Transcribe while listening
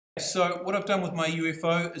So what I've done with my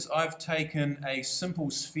UFO is I've taken a simple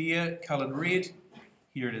sphere coloured red,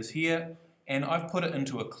 here it is here, and I've put it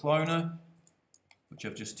into a cloner, which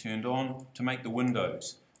I've just turned on, to make the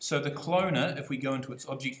windows. So the cloner, if we go into its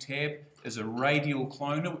object tab, is a radial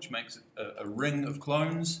cloner, which makes it a ring of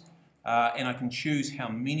clones, and I can choose how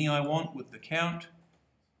many I want with the count,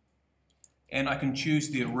 and I can choose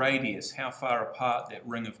the radius, how far apart that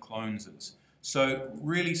ring of clones is. So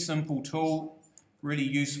really simple tool, really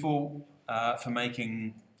useful for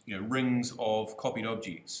making rings of copied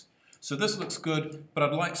objects. So this looks good, but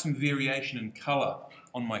I'd like some variation in colour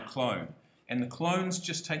on my clone. And the clones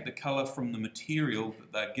just take the colour from the material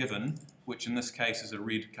that they're given, which in this case is a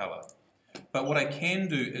red colour. But what I can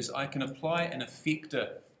do is I can apply an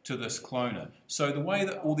effector to this cloner. So the way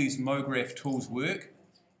that all these MoGraph tools work,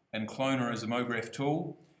 and Cloner is a MoGraph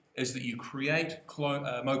tool, is that you create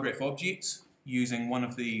MoGraph objects using one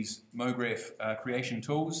of these MoGraph creation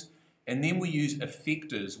tools, and then we use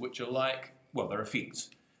effectors, which are like, well, they're effects,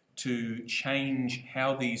 to change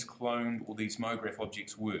how these cloned or these MoGraph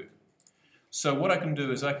objects work. So what I can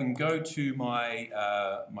do is I can go to my,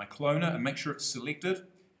 my cloner and make sure it's selected.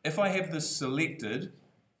 If I have this selected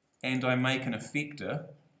and I make an effector,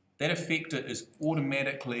 that effector is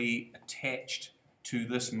automatically attached to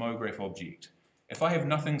this MoGraph object. If I have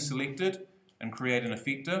nothing selected and create an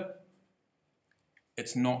effector,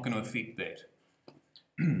 it's not going to affect that.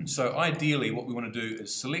 So ideally what we want to do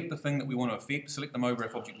is select the thing that we want to affect, select the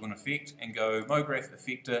MoGraph object we want to affect, and go MoGraph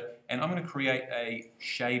effector, and I'm going to create a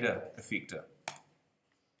shader effector.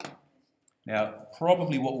 Now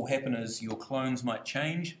probably what will happen is your clones might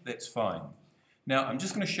change, that's fine. Now I'm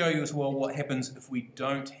just going to show you as well what happens if we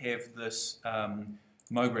don't have this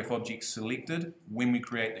MoGraph object selected when we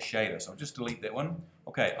create the shader. So I'll just delete that one.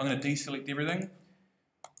 Okay, I'm going to deselect everything.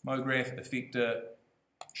 MoGraph effector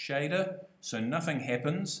shader. So nothing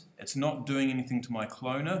happens. It's not doing anything to my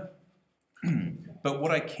cloner. But what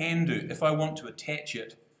I can do, if I want to attach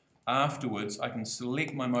it afterwards, I can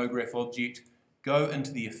select my MoGraph object, go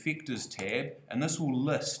into the effectors tab, and this will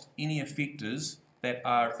list any effectors that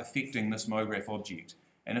are affecting this MoGraph object.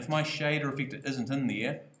 And if my shader effector isn't in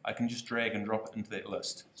there, I can just drag and drop it into that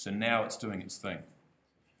list. So now it's doing its thing.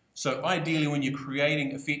 So ideally when you're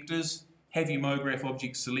creating effectors, have your MoGraph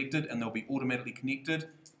objects selected and they'll be automatically connected.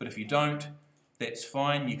 But if you don't, that's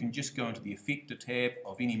fine. You can just go into the effector tab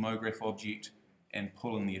of any MoGraph object and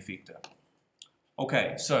pull in the effector.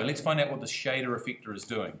 Okay, so let's find out what the shader effector is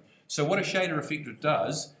doing. So what a shader effector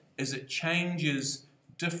does is it changes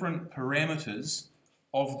different parameters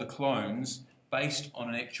of the clones based on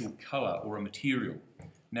an actual color or a material.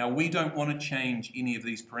 Now we don't want to change any of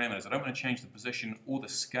these parameters. I don't want to change the position or the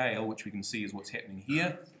scale, which we can see is what's happening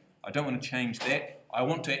here. I don't want to change that. I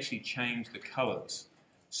want to actually change the colors.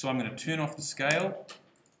 So I'm going to turn off the scale.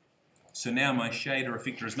 So now my shader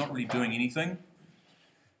effector is not really doing anything.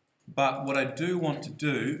 But what I do want to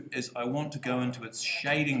do is I want to go into its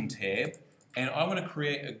shading tab, and I want to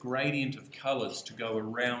create a gradient of colors to go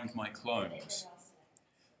around my clones.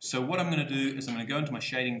 So what I'm going to do is I'm going to go into my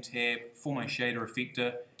shading tab for my shader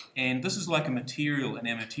effector, and this is like a material in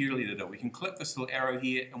our material editor. We can click this little arrow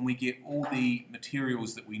here and we get all the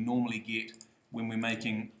materials that we normally get when we're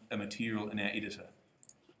making a material in our editor.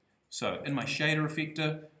 So in my shader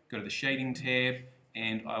effector, go to the shading tab,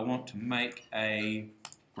 and I want to make a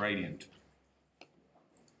gradient.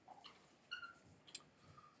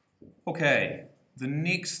 Okay, the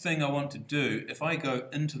next thing I want to do, if I go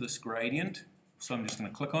into this gradient, so I'm just going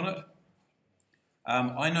to click on it.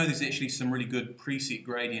 I know there's actually some really good preset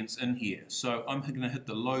gradients in here. So I'm going to hit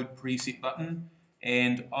the load preset button,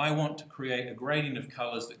 and I want to create a gradient of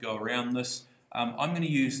colors that go around this. I'm going to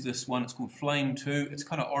use this one, it's called Flame 2. It's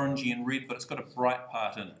kind of orangey and red, but it's got a bright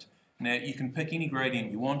part in it. Now you can pick any gradient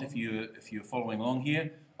you want if you're following along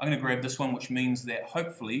here. I'm going to grab this one, which means that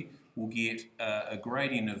hopefully we'll get a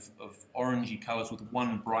gradient of orangey colors with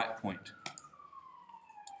one bright point.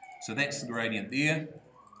 So that's the gradient there.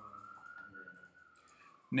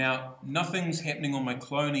 Now nothing's happening on my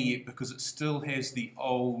cloner yet because it still has the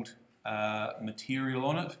old material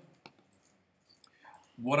on it.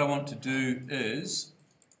 What I want to do is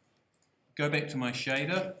go back to my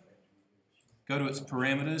shader, go to its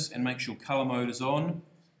parameters and make sure color mode is on,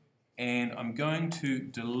 and I'm going to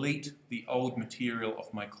delete the old material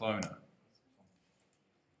off my cloner.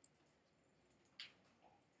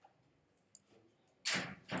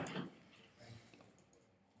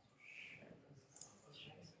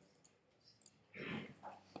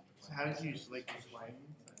 So how did you select the flame?